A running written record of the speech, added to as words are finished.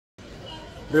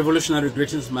Revolutionary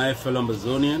greetings, my fellow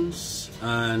Amazonians,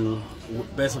 and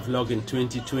best of luck in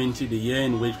 2020, the year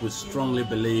in which we strongly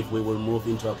believe we will move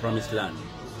into our promised land.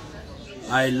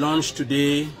 I launched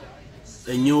today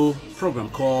a new program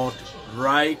called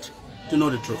Right to Know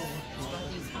the Truth.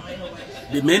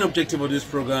 The main objective of this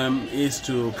program is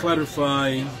to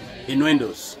clarify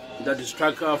innuendos that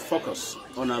distract our focus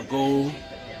on our goal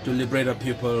to liberate our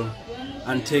people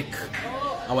and take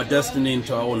our destiny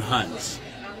into our own hands.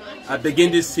 I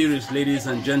begin this series, ladies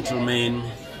and gentlemen,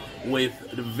 with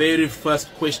the very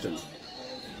first question.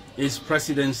 Is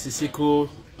President Sisiko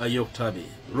Tobe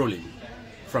ruling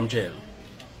from jail?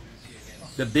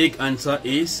 The big answer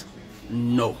is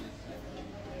no.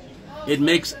 It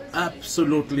makes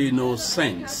absolutely no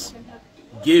sense,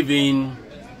 given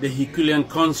the Herculean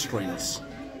constraints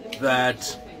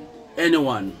that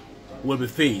anyone will be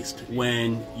faced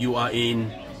when you are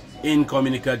in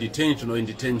incommunicado detention or in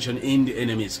detention in the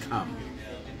enemy's camp.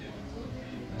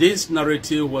 This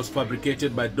narrative was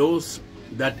fabricated by those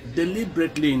that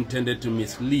deliberately intended to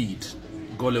mislead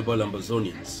gullible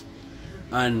Amazonians.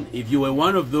 And if you were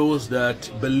one of those that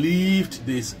believed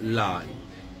this lie,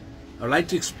 I'd like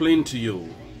to explain to you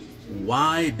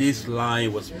why this lie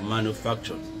was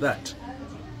manufactured, that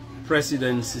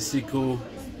President Sisiko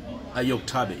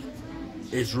Tobe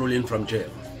is ruling from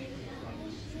jail.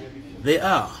 There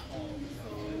are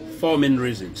four main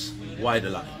reasons why the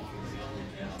lie.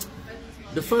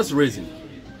 The first reason,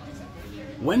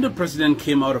 when the president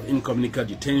came out of incommunicado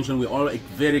detention, we were all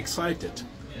very excited.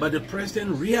 But the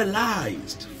president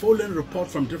realized, following report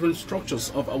from different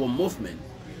structures of our movement,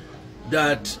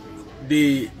 that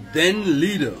the then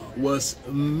leader was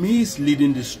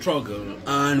misleading the struggle,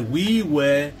 and we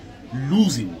were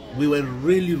losing. We were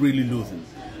really losing.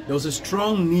 There was a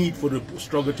strong need for the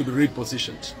struggle to be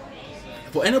repositioned.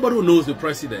 For anybody who knows the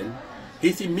president,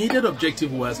 his immediate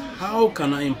objective was, how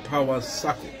can I empower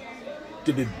SACO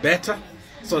to be better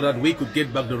so that we could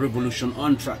get back the revolution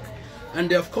on track?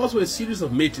 And there, of course, were a series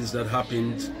of meetings that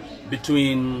happened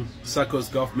between SACO's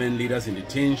government, leaders in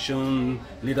detention,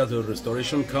 leaders of the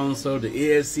Restoration Council, the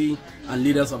ASC, and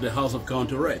leaders of the House of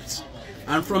County Reps.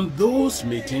 And from those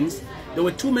meetings, there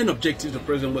were two main objectives the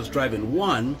president was driving.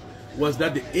 One was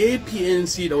that the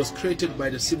APNC that was created by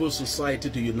the civil society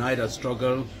to unite our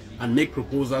struggle and make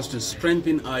proposals to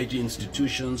strengthen IG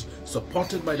institutions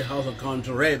supported by the House of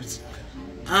County Reps,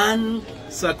 and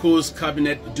SACO's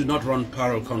cabinet do not run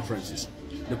parallel conferences.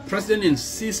 The president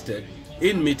insisted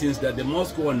in meetings that they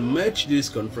must go and merge these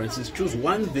conferences, choose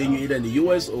one venue either in the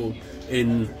US or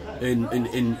in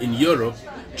Europe,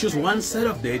 choose one set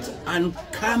of dates and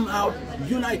come out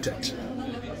united.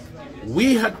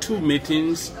 We had two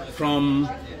meetings from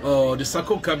the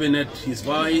SACO cabinet. His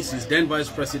then vice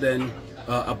president,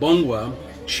 Abongwa,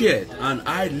 chaired, and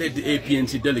I led the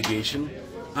APNC delegation.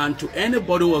 And to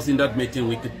anybody who was in that meeting,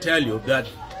 we could tell you that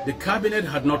the cabinet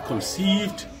had not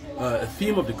conceived a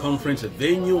theme of the conference, a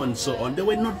venue, and so on. They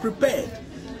were not prepared.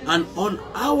 And on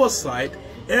our side,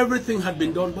 everything had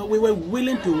been done, but we were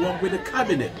willing to work with the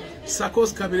cabinet.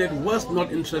 SACO's cabinet was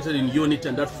not interested in unity,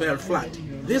 and that fell flat.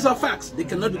 These are facts. They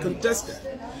cannot be contested.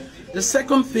 The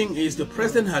second thing is, the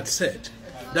president had said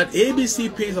that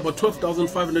ABC pays about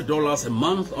 $12,500 a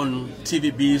month on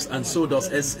TVBs, and so does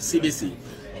CBC.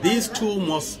 These two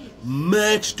must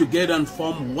merge together and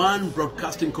form one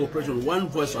broadcasting corporation, one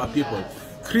voice for our people.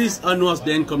 Chris Anua's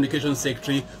then communications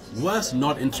secretary was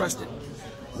not interested.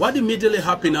 What immediately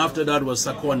happened after that was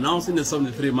SACO announcing the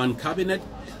 73-man cabinet,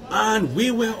 and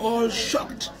we were all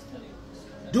shocked.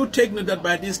 Do take note that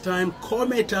by this time,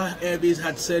 Comrade Elvis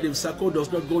had said, if SACO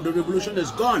does not go, the revolution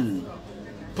is gone.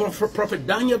 Prophet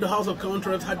Daniel of the House of County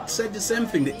Reps had said the same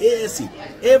thing. The ASC,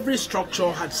 every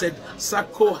structure had said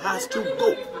SACO has to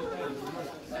go.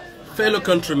 Fellow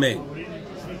countrymen,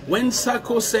 when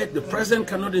SACO said the president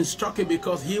cannot instruct him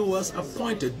because he was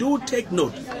appointed, do take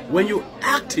note, when you're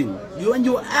acting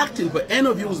for any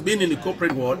of you who's been in the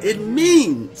corporate world, it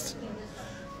means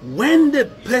when the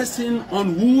person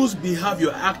on whose behalf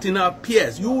you're acting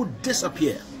appears, you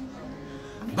disappear.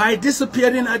 By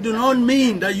disappearing, I do not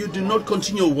mean that you do not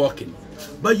continue working,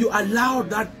 but you allow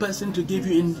that person to give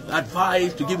you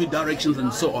advice, to give you directions,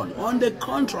 and so on. On the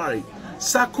contrary,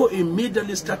 SACO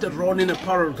immediately started running a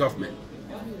parallel government.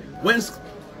 When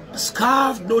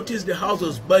SCAF noticed the house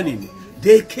was burning,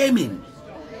 they came in.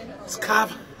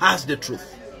 SCAF has the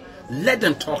truth. Let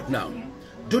them talk now.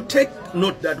 Do take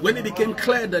note that when it became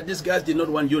clear that these guys did not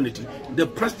want unity, the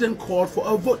president called for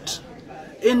a vote.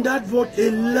 In that vote,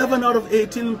 11 out of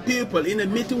 18 people in a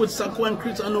meeting with SACO and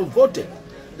Chris Ano voted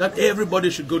that everybody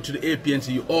should go to the APNC.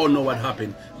 You all know what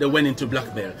happened. They went into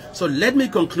blackmail. So let me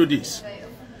conclude this.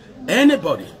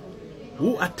 Anybody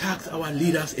who attacked our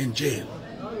leaders in jail,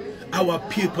 our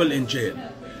people in jail,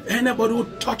 anybody who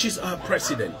touches our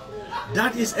president,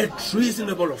 that is a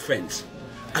treasonable offense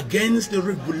against the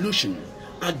revolution,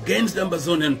 against the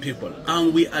Amazonian people,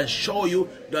 and we assure you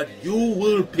that you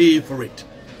will pay for it.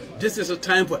 This is a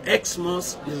time for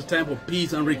Xmas, it's a time for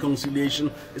peace and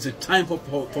reconciliation, it's a time for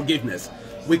forgiveness.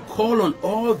 We call on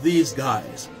all these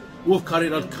guys who have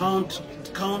carried out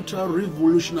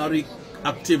counter-revolutionary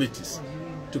activities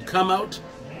to come out,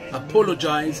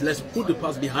 apologize, let's put the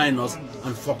past behind us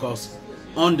and focus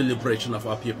on the liberation of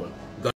our people.